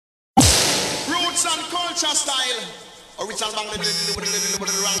Roots and culture style. Original bang with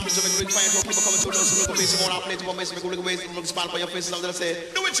the rank, which is a fine people coming to those who face more outlet, one basic ways, look spot for your faces. I'm gonna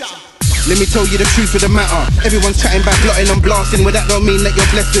say, do it, child. Let me tell you the truth of the matter. Everyone's chatting back, blotting and blasting. Well, that don't mean that you're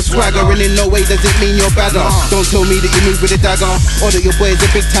blessed with swagger, and in no way does it mean you're badder. Don't tell me that you move with a dagger, or that your boy is a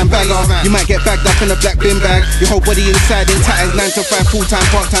big time bagger. You might get bagged up in a black bin bag, your whole body inside in tatters. 9 to 5 full-time,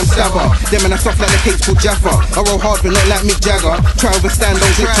 part-time stabber. Them and I soft like the cakes called Jaffa. I roll hard but not like Mick Jagger. Try overstand,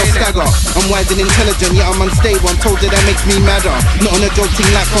 don't glitch or stagger. I'm wise and intelligent, yet I'm unstable. I'm told you that makes me madder. Not on a job team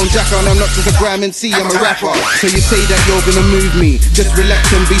like Phone Jacker, and I'm not just a grime MC, I'm a rapper. So you say that you're gonna move me, just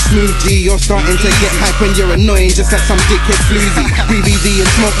relax and be smooth, G. You're starting to get hype when you're annoying, just like some dickhead floozy. Breathe easy and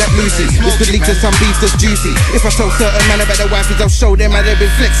smoke that Lucy. This could lead to some beef that's juicy. If I tell certain man about the wifeys, I'll show them how they've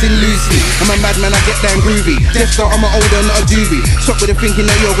been flexing loosely. I'm a madman, I get down groovy. Deathstar, I'm an older, not a doobie. Stop with the thinking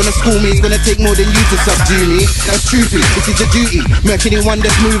that you're gonna school me. It's gonna take more than you to subdue me. That's truthful, this is your duty. Murking in one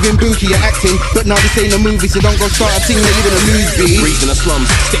that's moving bookie. You're acting, but now this ain't a movie, so don't go start a thing that you're gonna lose, B. Raised in the slums,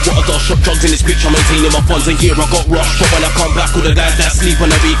 stick water dust, shot drugs in this bitch. I'm maintaining my funds, and yeah, I got rushed. But when I come back, all the guys that sleep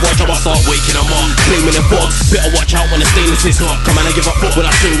on the beat, watch how I start waking them up. Claiming the box, better watch out when the stainless is hot. Come on, I give a fuck when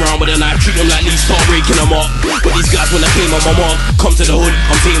I swing round with a knife. Treat them like these, start raking them up. But these guys, when I claim on my mark, come to the hood,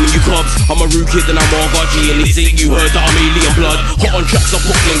 I'm taming you cubs. I'm a rude kid and I'm RG, and this ain't you heard that I'm alien blood. Hot on tracks, I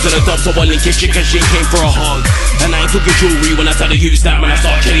put flames to the dubs. So I link his chicken shit came for a hug. And I ain't talking jewelry when I tell the youths that when I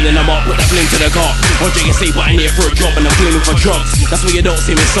start chaining them up, put that flame to the gut. On JSA, but I'm here for a job and I'm claiming for drugs. That's why you don't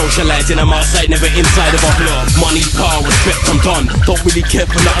see me socializing, I'm outside, never inside of a club. Money, power, respect, I'm done. Don't really care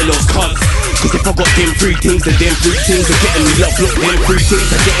for nothing else, cuz. Cause if I got them 3 things, then them 3 things are getting me love. Look, them 3 things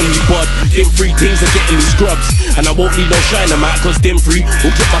are getting me bud. Them 3 things are getting me scrubs. And I won't need no shine them out, cause them 3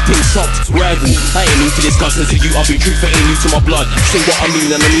 will get my thing soft. Rival, I ain't new to discussing to you, I'll be truthful, ain't new to my blood. Say what I mean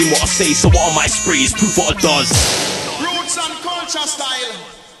and I mean what I say, so what I might spray is proof what it does. Roots and culture style.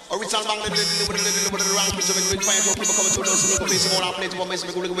 Original bang with the rank, which is a fine people coming to those who face more outlet, one basic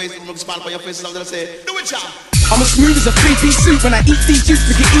ways, look spot for your faces. I'm gonna say, do it, child. I'm as smooth as a 3-piece suit. When I eat these juice,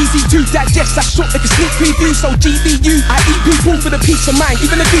 make it easy to digest. I short like a sneak preview, so GBU. I eat people for the peace of mind.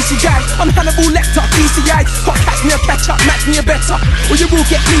 Even a greasy guy, I'm Hannibal Lecter, DCI. Can't catch me or catch up, match me or better, or you will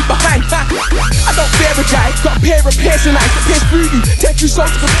get me behind. I don't fear a guy, got a pair of piercing eyes that pierce through you. Take you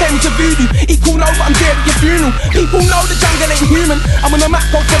souls to prepare me to voodoo. Equal over, I'm there at your funeral. People know the jungle ain't human. I'm on the map,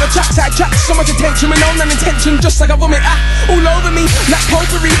 go for the trackside tracks. So much attention, with no non-intention, just like I vomit all over me, like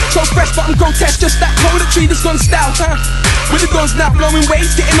potpourri. So fresh, but I'm grotesque, just that poetry that's gone style, with the guns now blowing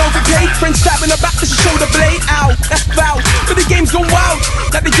waves, getting overpaid. Friends stabbing the back, just to show the blade. Ow, that's foul, but the game's gone wild.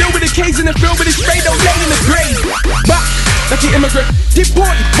 Like they deal with the caves in the field with his spray, don't lay in the grave. Back, like an immigrant,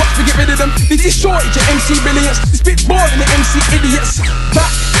 deported, watch me get rid of them. This is shortage of MC brilliance, this bit boring the MC idiots. Back,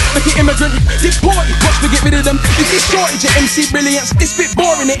 like an immigrant, deported, watch me get rid of them. This is shortage of MC brilliance, this bit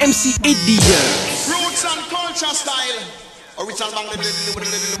boring the MC idiots. Roots and culture style. Original bang with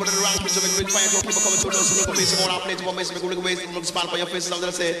the rank, which is a fine people coming to those who face more outlet, one basic ways, look spot for your faces. I'm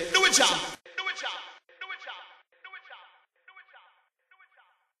gonna say, do it, child.